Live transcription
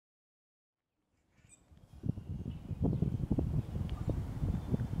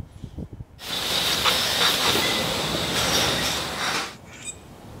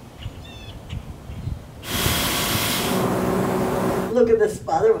with his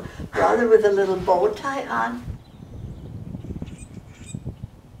brother with a little bow tie on.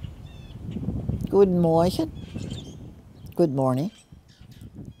 Guten Morgen. Good morning.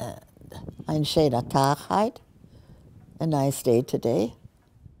 Ein schöner Tag heute. A nice day today.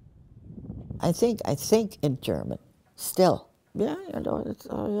 I think in German. Still. Yeah,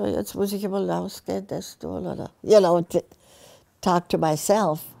 jetzt muss ich aber rausgehen, das oder. Talk to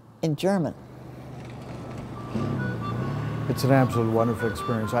myself in German. It's an absolute wonderful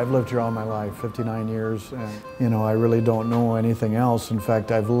experience. I've lived here all my life, 59 years, and I really don't know anything else. In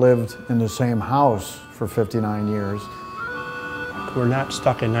fact, I've lived in the same house for 59 years. We're not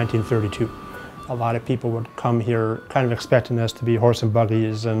stuck in 1932. A lot of people would come here kind of expecting us to be horse and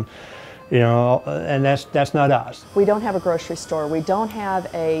buggies, and and that's not us. We don't have a grocery store. We don't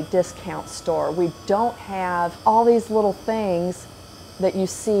have a discount store. We don't have all these little things that you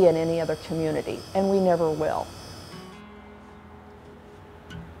see in any other community, and we never will.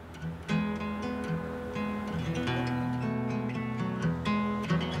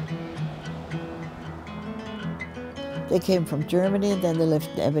 They came from Germany, and then they lived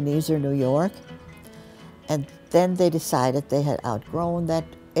in Ebenezer, New York. And then they decided they had outgrown that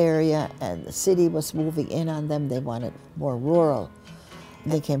area, and the city was moving in on them. They wanted more rural.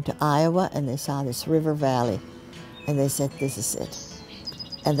 They came to Iowa, and they saw this river valley, and they said, this is it.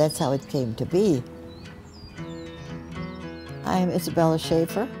 And that's how it came to be. I'm Isabella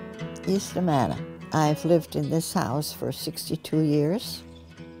Schaefer, East Amana. I've lived in this house for 62 years,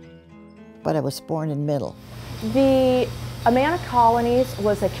 but I was born in Middle. The Amana Colonies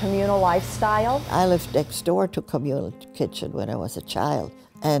was a communal lifestyle. I lived next door to a communal kitchen when I was a child,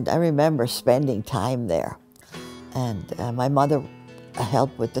 and I remember spending time there. And my mother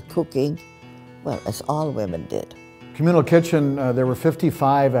helped with the cooking, well, as all women did. Communal kitchen, there were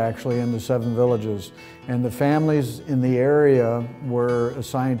 55 actually in the 7 villages, and the families in the area were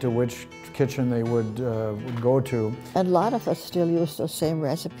assigned to which kitchen they would go to. And a lot of us still use those same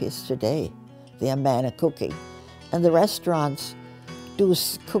recipes today, the Amana cooking. And the restaurants do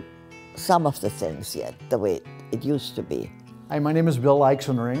cook some of the things yet, the way it used to be. Hi, my name is Bill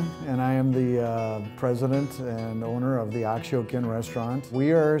Leixenring, and I am the president and owner of the Oxyokin restaurant.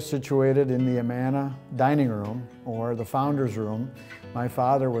 We are situated in the Amana dining room, or the founder's room. My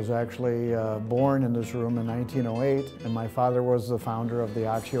father was actually born in this room in 1908, and my father was the founder of the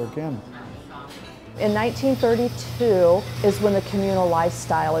Oxyokin. In 1932 is when the communal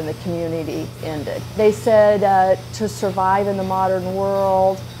lifestyle in the community ended. They said to survive in the modern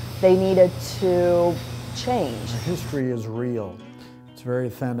world, they needed to change. The history is real. It's very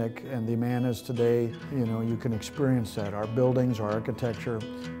authentic, and the Amanas today, you can experience that. Our buildings, our architecture,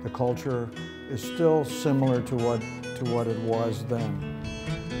 the culture is still similar to what it was then.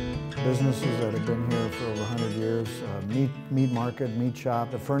 Businesses that have been here for over 100 years, meat market, meat shop,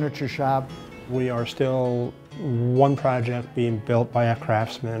 the furniture shop. We are still one project being built by a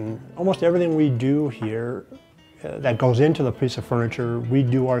craftsman. Almost everything we do here that goes into the piece of furniture, we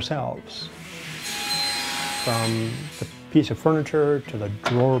do ourselves. From the piece of furniture to the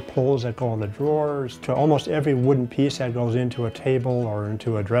drawer pulls that go in the drawers to almost every wooden piece that goes into a table or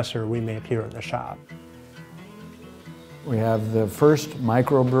into a dresser we make here in the shop. We have the first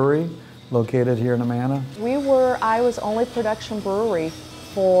microbrewery located here in Amana. We were Iowa's only production brewery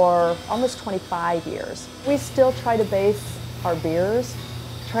for almost 25 years. We still try to base our beers,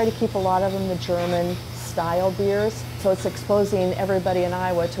 try to keep a lot of them the German style beers, so it's exposing everybody in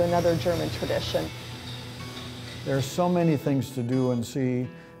Iowa to another German tradition. There's so many things to do and see,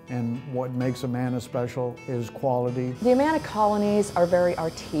 and what makes Amana special is quality. The Amana Colonies are very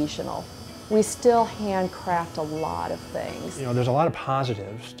artisanal. We still handcraft a lot of things. There's a lot of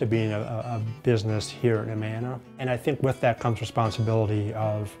positives to being a business here in Amana, and I think with that comes responsibility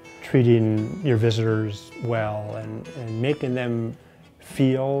of treating your visitors well and making them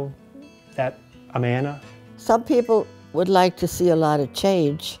feel that Amana. Some people would like to see a lot of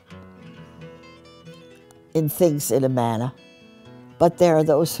change in things in Amana, but there are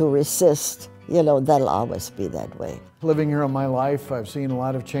those who resist. That'll always be that way. Living here all my life, I've seen a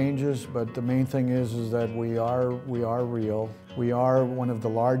lot of changes, but the main thing is that we are real. We are one of the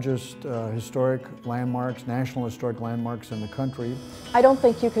largest historic landmarks, national historic landmarks in the country. I don't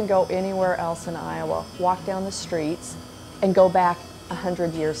think you can go anywhere else in Iowa, walk down the streets, and go back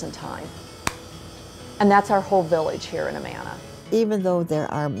 100 years in time. And that's our whole village here in Amana. Even though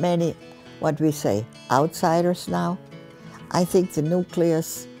there are many, what we say, outsiders now, I think the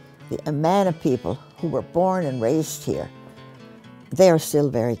nucleus, the Amana people who were born and raised here, they are still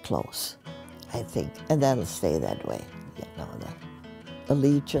very close, I think, and that'll stay that way, the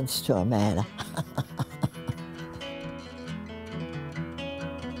allegiance to Amana.